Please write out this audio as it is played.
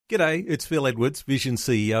G'day, it's Phil Edwards, Vision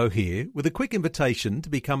CEO here, with a quick invitation to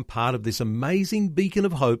become part of this amazing beacon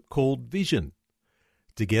of hope called Vision.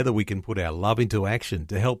 Together we can put our love into action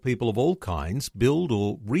to help people of all kinds build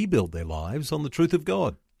or rebuild their lives on the truth of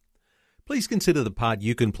God. Please consider the part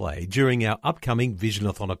you can play during our upcoming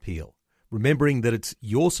Visionathon appeal, remembering that it's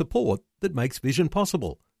your support that makes Vision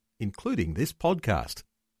possible, including this podcast.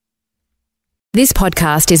 This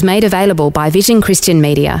podcast is made available by Vision Christian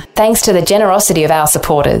Media, thanks to the generosity of our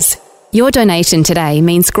supporters. Your donation today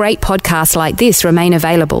means great podcasts like this remain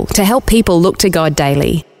available to help people look to God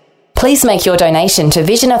daily. Please make your donation to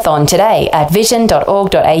Visionathon today at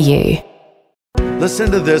vision.org.au.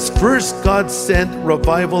 Listen to this. First, God sent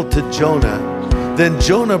revival to Jonah. Then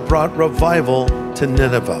Jonah brought revival to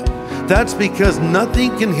Nineveh. That's because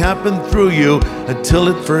nothing can happen through you until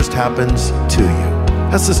it first happens to you.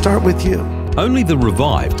 Has to start with you. Only the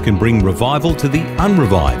revived can bring revival to the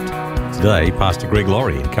unrevived. Today, Pastor Greg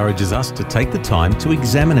Laurie encourages us to take the time to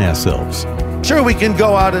examine ourselves. Sure, we can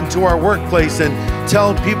go out into our workplace and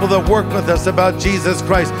tell people that work with us about Jesus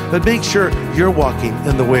Christ, but make sure you're walking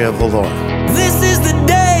in the way of the Lord. This is the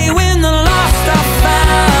day when the lost are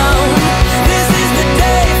found. This is the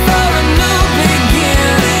day for a new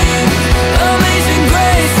beginning. Amazing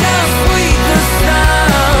grace, how sweet the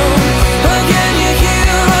sound. Again you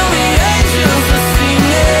hear all the angels are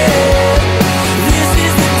singing. This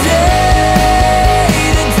is the day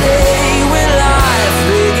when life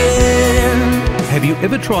begins. Have you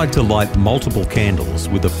ever tried to light multiple candles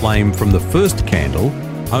with the flame from the first candle,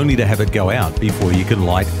 only to have it go out before you can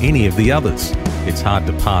light any of the others? It's hard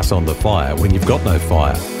to pass on the fire when you've got no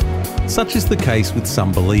fire. Such is the case with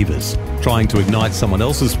some believers, trying to ignite someone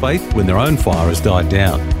else's faith when their own fire has died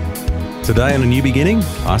down. Today on A New Beginning,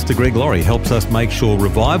 Pastor Greg Laurie helps us make sure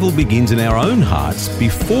revival begins in our own hearts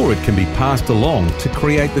before it can be passed along to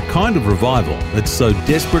create the kind of revival that's so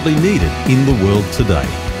desperately needed in the world today.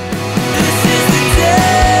 This is the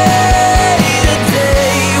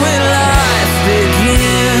day when life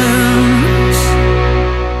begins.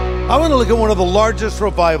 I want to look at one of the largest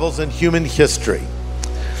revivals in human history.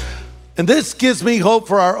 And this gives me hope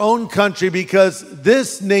for our own country because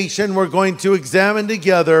this nation we're going to examine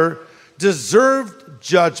together deserved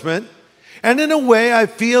judgment. And in a way, I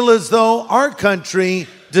feel as though our country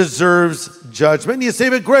deserves judgment. And you say,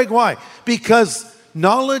 but Greg, why? Because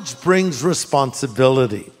knowledge brings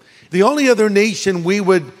responsibility. The only other nation we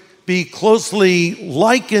would be closely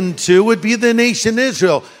likened to would be the nation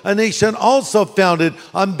Israel, a nation also founded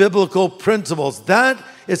on biblical principles. That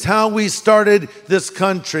is how we started this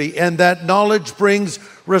country, and that knowledge brings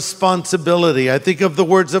responsibility. I think of the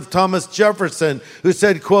words of Thomas Jefferson, who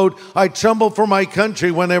said, quote, "I tremble for my country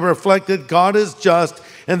when I reflected God is just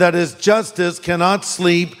and that his justice cannot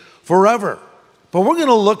sleep forever." But we're going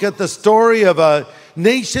to look at the story of a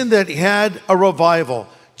nation that had a revival,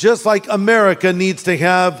 just like America needs to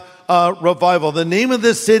have a revival. The name of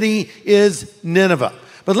this city is Nineveh.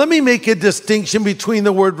 But let me make a distinction between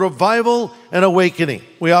the word revival and awakening.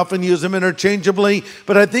 We often use them interchangeably,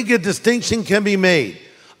 but I think a distinction can be made.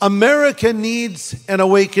 America needs an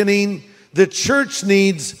awakening. The church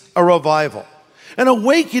needs a revival. An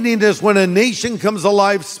awakening is when a nation comes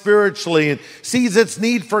alive spiritually and sees its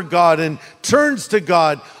need for God and turns to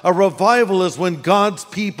God. A revival is when God's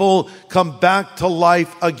people come back to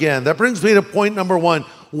life again. That brings me to point number one.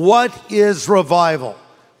 What is revival?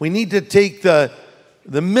 We need to take the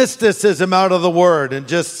mysticism out of the word and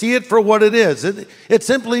just see it for what it is. It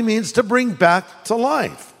simply means to bring back to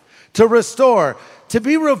life, to restore. To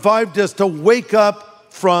be revived is to wake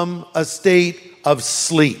up from a state of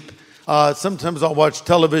sleep. Sometimes I'll watch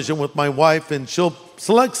television with my wife and she'll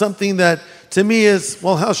select something that to me is,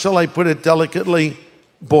 well, how shall I put it delicately?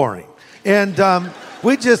 Boring. And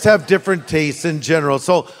we just have different tastes in general.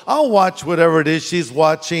 So I'll watch whatever it is she's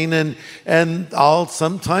watching and I'll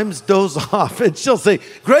sometimes doze off. And she'll say,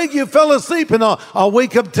 Greg, you fell asleep. And I'll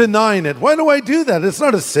wake up to 9. And why do I do that? It's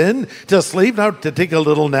not a sin to sleep, not to take a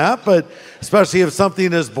little nap, but especially if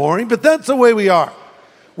something is boring. But that's the way we are.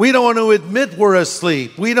 We don't want to admit we're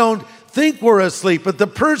asleep. We don't think we're asleep. But the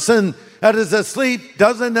person that is asleep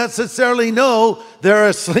doesn't necessarily know they're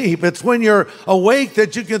asleep. It's when you're awake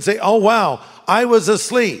that you can say, oh, wow, I was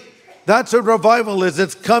asleep. That's what revival is.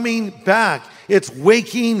 It's coming back. It's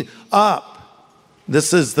waking up.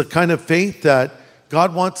 This is the kind of faith that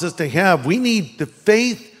God wants us to have. We need the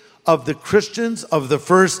faith of the Christians of the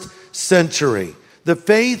first century, the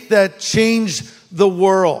faith that changed the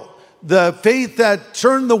world, the faith that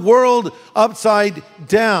turned the world upside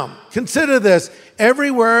down. Consider this.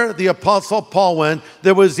 Everywhere the Apostle Paul went,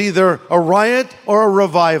 there was either a riot or a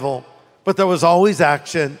revival, but there was always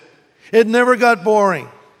action. It never got boring.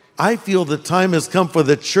 I feel the time has come for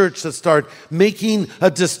the church to start making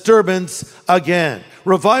a disturbance again.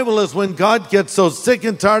 Revival is when God gets so sick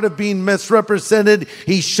and tired of being misrepresented,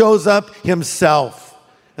 he shows up himself.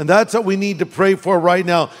 And that's what we need to pray for right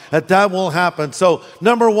now, that will happen. So,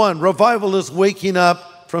 number one, revival is waking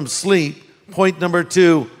up from sleep. Point number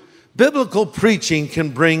two, biblical preaching can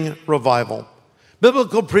bring revival.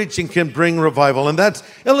 Biblical preaching can bring revival. And that's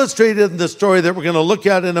illustrated in the story that we're going to look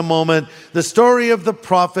at in a moment. The story of the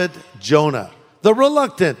prophet Jonah, the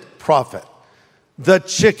reluctant prophet, the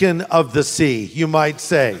chicken of the sea, you might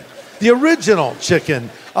say. The original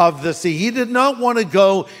chicken of the sea. He did not want to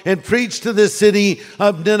go and preach to the city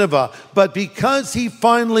of Nineveh. But because he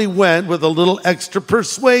finally went with a little extra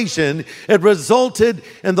persuasion, it resulted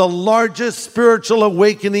in the largest spiritual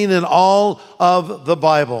awakening in all of the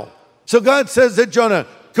Bible. So God says to Jonah,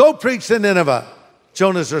 go preach to Nineveh.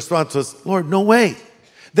 Jonah's response was, Lord, no way.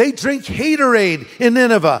 They drink haterade in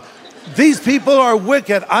Nineveh. These people are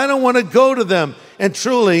wicked. I don't want to go to them. And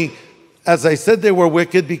truly, as I said, they were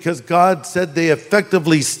wicked because God said they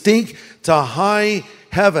effectively stink to high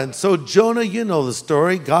heaven. So Jonah, you know the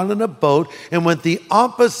story, got in a boat and went the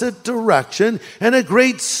opposite direction, and a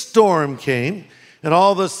great storm came. And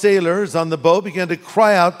all the sailors on the boat began to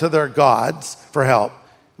cry out to their gods for help.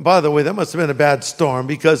 By the way, that must have been a bad storm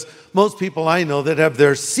because most people I know that have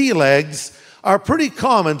their sea legs are pretty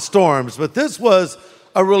common storms, but this was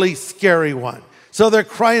a really scary one. So they're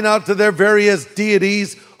crying out to their various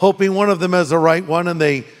deities, hoping one of them has the right one, and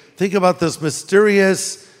they think about this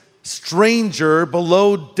mysterious stranger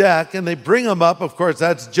below deck, and they bring him up. Of course,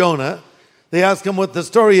 that's Jonah. They ask him what the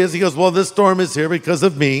story is. He goes, well, this storm is here because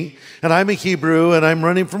of me, and I'm a Hebrew, and I'm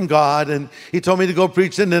running from God, and he told me to go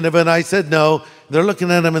preach to Nineveh, and I said no. They're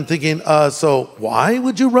looking at him and thinking, so why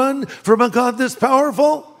would you run from a God this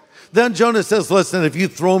powerful? Then Jonah says, listen, if you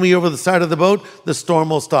throw me over the side of the boat, the storm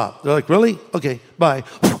will stop. They're like, really? Okay, bye.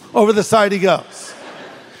 Over the side he goes.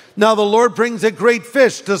 Now the Lord brings a great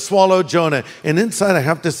fish to swallow Jonah. And inside, I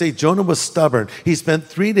have to say, Jonah was stubborn. He spent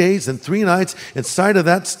 3 days and 3 nights inside of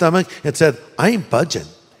that stomach and said, I ain't budging.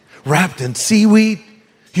 Wrapped in seaweed,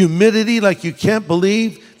 humidity like you can't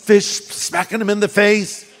believe, fish smacking him in the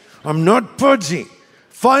face. I'm not budging.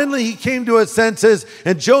 Finally, he came to his senses,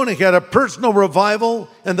 and Jonah had a personal revival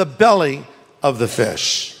in the belly of the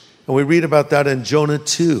fish. And we read about that in Jonah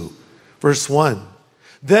 2, verse 1.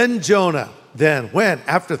 Then Jonah, when?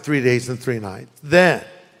 After 3 days and 3 nights. Then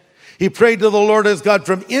he prayed to the Lord his God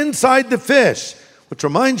from inside the fish, which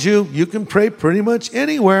reminds you, you can pray pretty much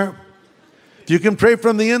anywhere. If you can pray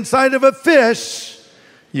from the inside of a fish,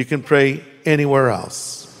 you can pray anywhere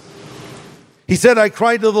else. He said, I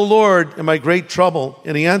cried to the Lord in my great trouble,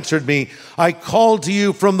 and he answered me. I called to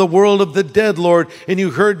you from the world of the dead, Lord, and you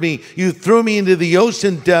heard me. You threw me into the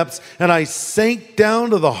ocean depths, and I sank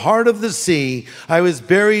down to the heart of the sea. I was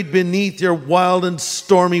buried beneath your wild and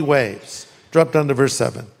stormy waves. Drop down to verse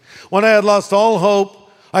 7. When I had lost all hope,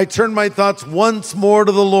 I turned my thoughts once more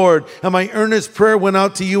to the Lord, and my earnest prayer went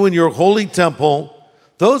out to you in your holy temple.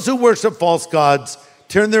 Those who worship false gods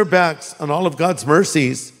turn their backs on all of God's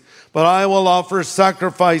mercies. But I will offer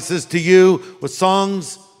sacrifices to you with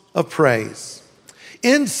songs of praise.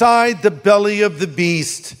 Inside the belly of the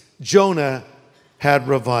beast, Jonah had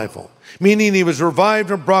revival. Meaning he was revived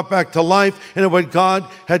and brought back to life in what God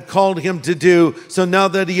had called him to do. So now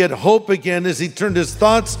that he had hope again, as he turned his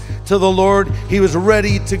thoughts to the Lord, he was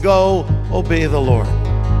ready to go obey the Lord.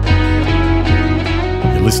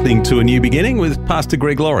 You're listening to A New Beginning with Pastor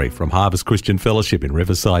Greg Laurie from Harvest Christian Fellowship in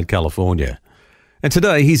Riverside, California. And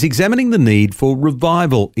today he's examining the need for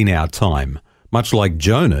revival in our time, much like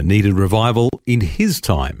Jonah needed revival in his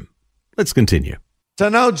time. Let's continue. So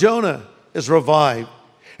now Jonah is revived,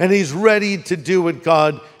 and he's ready to do what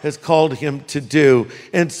God has called him to do.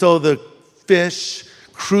 And so the fish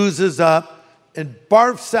cruises up and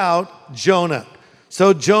barfs out Jonah.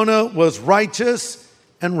 So Jonah was righteous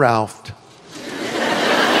and Ralphed.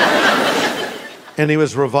 And he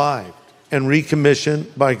was revived and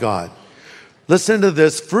recommissioned by God. Listen to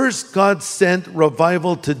this. First, God sent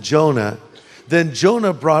revival to Jonah. Then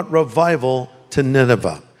Jonah brought revival to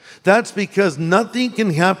Nineveh. That's because nothing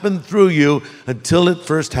can happen through you until it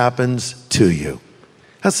first happens to you.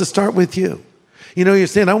 It has to start with you. You know, you're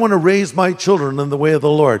saying, I want to raise my children in the way of the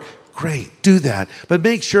Lord. Great, do that. But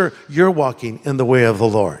make sure you're walking in the way of the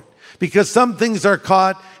Lord. Because some things are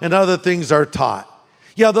caught and other things are taught.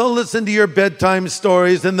 Yeah, they'll listen to your bedtime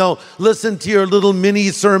stories and they'll listen to your little mini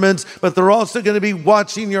sermons, but they're also going to be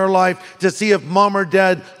watching your life to see if mom or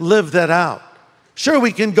dad lived that out. Sure,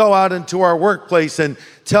 we can go out into our workplace and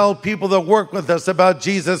tell people that work with us about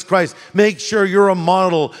Jesus Christ. Make sure you're a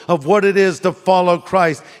model of what it is to follow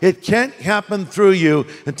Christ. It can't happen through you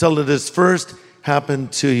until it has first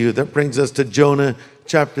happened to you. That brings us to Jonah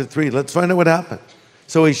chapter 3. Let's find out what happened.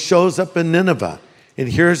 So he shows up in Nineveh, and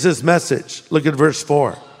here's his message. Look at verse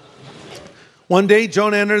 4. One day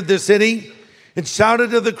Jonah entered the city and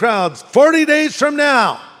shouted to the crowds, 40 days from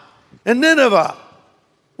now, and Nineveh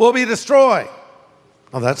will be destroyed.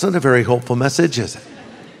 Well, that's not a very hopeful message, is it?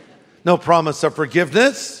 No promise of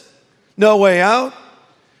forgiveness, no way out.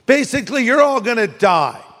 Basically, you're all going to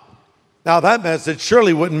die. Now, that message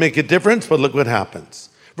surely wouldn't make a difference, but look what happens.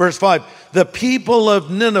 Verse 5, the people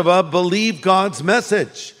of Nineveh believed God's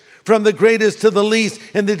message, from the greatest to the least,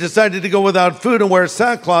 and they decided to go without food and wear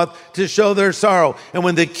sackcloth to show their sorrow. And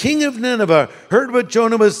when the king of Nineveh heard what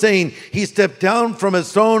Jonah was saying, he stepped down from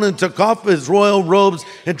his throne and took off his royal robes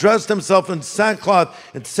and dressed himself in sackcloth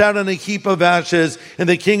and sat on a heap of ashes. And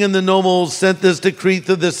the king and the nobles sent this decree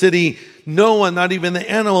through the city: no one, not even the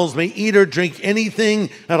animals, may eat or drink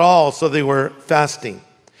anything at all. So they were fasting.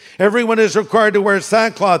 Everyone is required to wear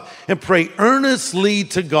sackcloth and pray earnestly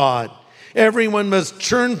to God. Everyone must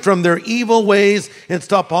turn from their evil ways and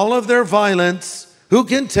stop all of their violence. Who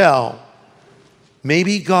can tell?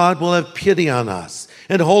 Maybe God will have pity on us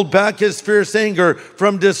and hold back his fierce anger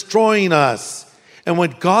from destroying us. And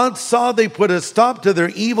when God saw they put a stop to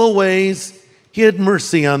their evil ways, he had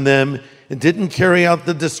mercy on them and didn't carry out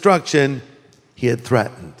the destruction he had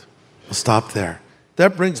threatened. We'll stop there.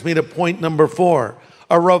 That brings me to point number 4.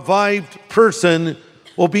 A revived person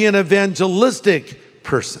will be an evangelistic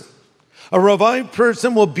person. A revived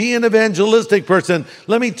person will be an evangelistic person.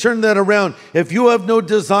 Let me turn that around. If you have no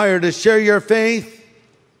desire to share your faith,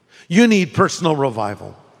 you need personal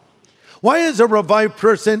revival. Why is a revived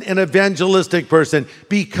person an evangelistic person?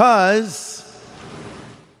 Because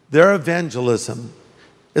their evangelism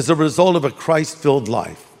is a result of a Christ-filled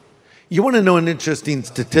life. You want to know an interesting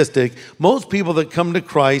statistic? Most people that come to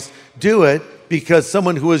Christ do it because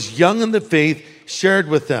someone who is young in the faith shared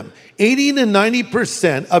with them. 80 to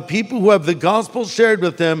 90% of people who have the gospel shared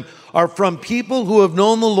with them are from people who have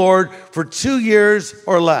known the Lord for 2 years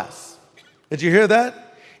or less. Did you hear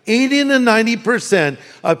that? 80 to 90%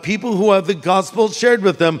 of people who have the gospel shared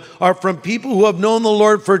with them are from people who have known the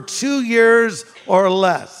Lord for 2 years or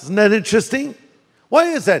less. Isn't that interesting? Why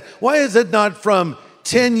is that? Why is it not from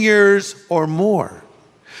 10 years or more?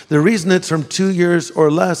 The reason it's from 2 years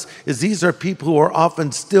or less is these are people who are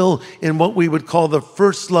often still in what we would call the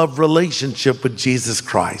first love relationship with Jesus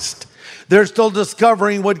Christ. They're still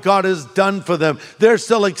discovering what God has done for them. They're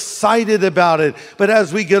still excited about it. But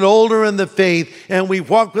as we get older in the faith and we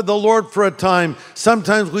walk with the Lord for a time,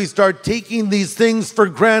 sometimes we start taking these things for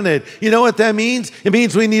granted. You know what that means? It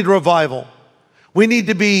means we need revival. We need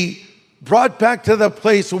to be brought back to the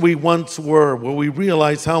place where we once were, where we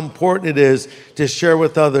realize how important it is to share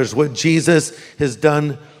with others what Jesus has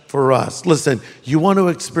done for us. Listen, you want to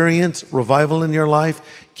experience revival in your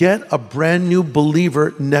life? Get a brand new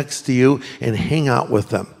believer next to you and hang out with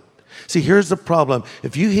them. See, here's the problem.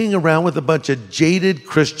 If you hang around with a bunch of jaded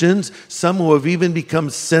Christians, some who have even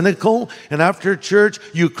become cynical, and after church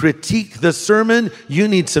you critique the sermon, you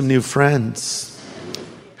need some new friends.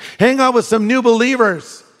 Hang out with some new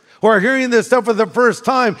believers who are hearing this stuff for the first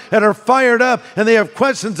time and are fired up and they have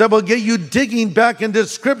questions that will get you digging back into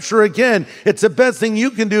Scripture again. It's the best thing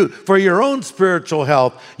you can do for your own spiritual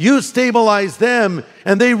health. You stabilize them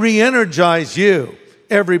and they re-energize you.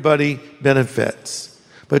 Everybody benefits.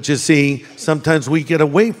 But you see, sometimes we get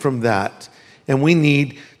away from that and we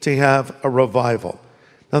need to have a revival.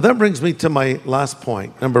 Now that brings me to my last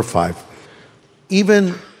point, number 5.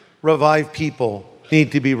 Even revived people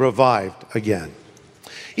need to be revived again.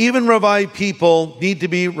 Even revived people need to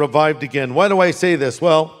be revived again. Why do I say this?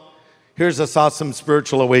 Well, here's this awesome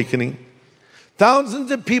spiritual awakening.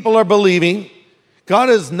 Thousands of people are believing. God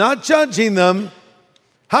is not judging them.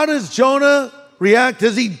 How does Jonah react?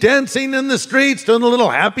 Is he dancing in the streets, doing a little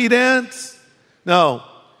happy dance? No,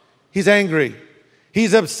 he's angry.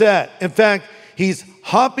 He's upset. In fact, he's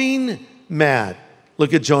hopping mad.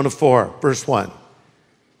 Look at Jonah 4, verse 1.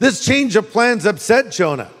 This change of plans upset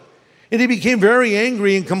Jonah. And he became very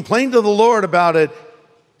angry and complained to the Lord about it,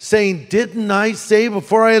 saying, didn't I say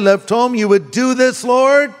before I left home you would do this,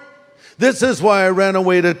 Lord? This is why I ran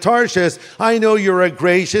away to Tarshish. I know you're a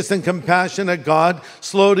gracious and compassionate God,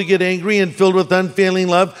 slow to get angry and filled with unfailing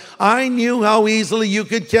love. I knew how easily you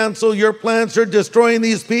could cancel your plans for destroying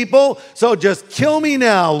these people, so just kill me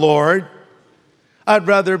now, Lord. I'd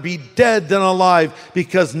rather be dead than alive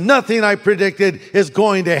because nothing I predicted is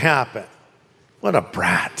going to happen. What a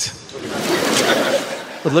brat.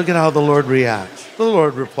 But look at how the Lord reacts. The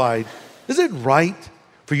Lord replied, is it right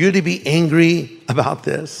for you to be angry about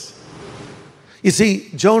this? You see,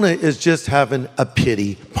 Jonah is just having a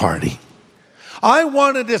pity party. I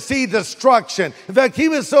wanted to see destruction. In fact, he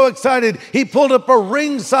was so excited, he pulled up a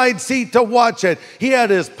ringside seat to watch it. He had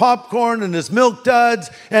his popcorn and his milk duds,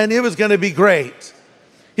 and it was going to be great.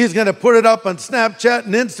 He's going to put it up on Snapchat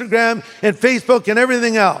and Instagram and Facebook and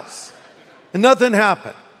everything else. And nothing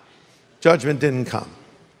happened. Judgment didn't come.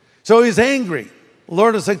 So he's angry. The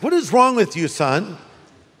Lord is like, what is wrong with you, son?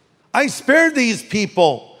 I spared these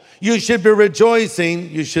people. You should be rejoicing.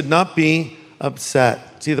 You should not be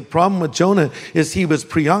upset. See, the problem with Jonah is he was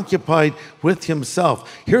preoccupied with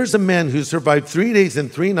himself. Here's a man who survived 3 days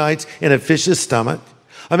and 3 nights in a fish's stomach.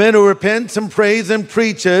 A man who repents and prays and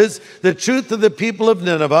preaches the truth to the people of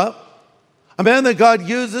Nineveh. A man that God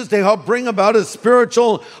uses to help bring about a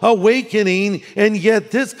spiritual awakening, and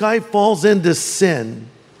yet this guy falls into sin.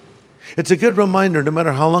 It's a good reminder, no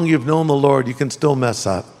matter how long you've known the Lord, you can still mess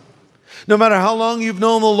up. No matter how long you've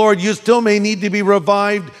known the Lord, you still may need to be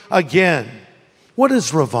revived again. What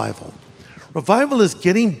is revival? Revival is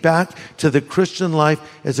getting back to the Christian life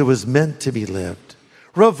as it was meant to be lived.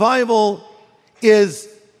 Revival is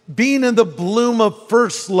being in the bloom of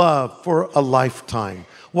first love for a lifetime,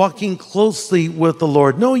 walking closely with the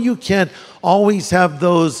Lord. No, you can't always have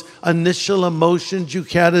those initial emotions you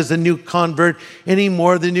had as a new convert any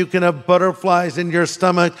more than you can have butterflies in your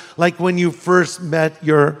stomach like when you first met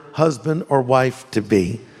your husband or wife to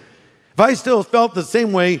be. If I still felt the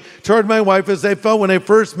same way toward my wife as I felt when I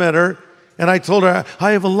first met her, and I told her,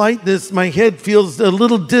 I have a lightness, my head feels a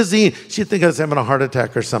little dizzy, she'd think I was having a heart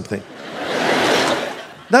attack or something.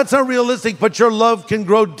 That's not realistic, but your love can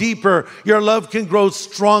grow deeper. Your love can grow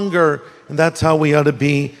stronger. And that's how we ought to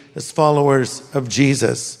be as followers of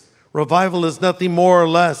Jesus. Revival is nothing more or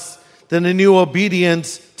less than a new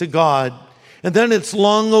obedience to God. And then it's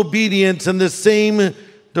long obedience in the same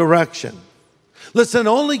direction. Listen,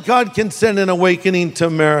 only God can send an awakening to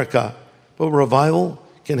America. But revival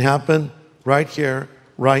can happen right here,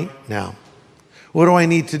 right now. What do I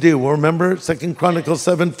need to do? Well, remember 2 Chronicles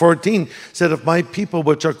 7:14 said, if my people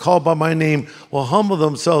which are called by my name will humble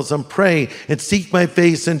themselves and pray and seek my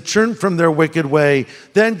face and turn from their wicked way,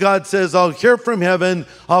 then God says, I'll hear from heaven,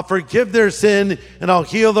 I'll forgive their sin, and I'll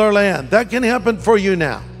heal their land. That can happen for you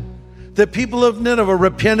now. The people of Nineveh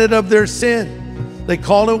repented of their sin. They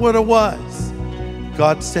called it what it was.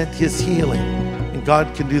 God sent his healing, and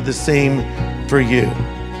God can do the same for you.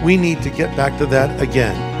 We need to get back to that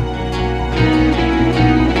again.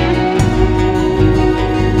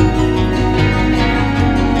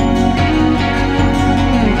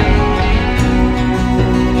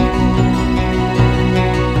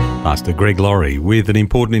 Pastor Greg Laurie with an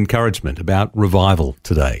important encouragement about revival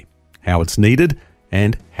today, how it's needed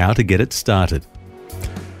and how to get it started.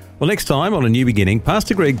 Well, next time on A New Beginning,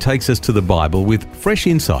 Pastor Greg takes us to the Bible with fresh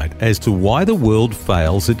insight as to why the world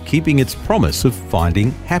fails at keeping its promise of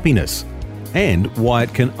finding happiness and why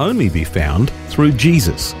it can only be found through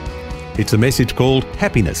Jesus. It's a message called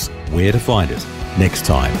Happiness, Where to Find It, next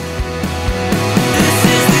time.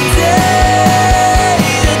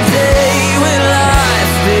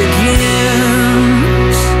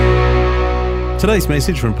 Today's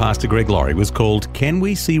message from Pastor Greg Laurie was called Can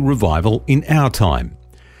We See Revival in Our Time?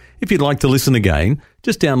 If you'd like to listen again,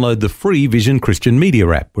 just download the free Vision Christian Media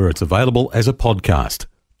app where it's available as a podcast.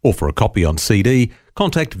 Or for a copy on CD,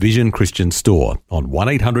 contact Vision Christian Store on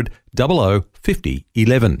 1800 00 50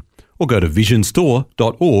 11 or go to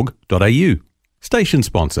visionstore.org.au. Station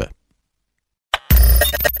sponsor.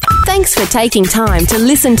 Thanks for taking time to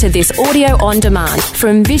listen to this audio on demand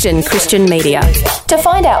from Vision Christian Media. To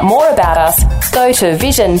find out more about us, go to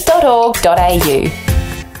vision.org.au.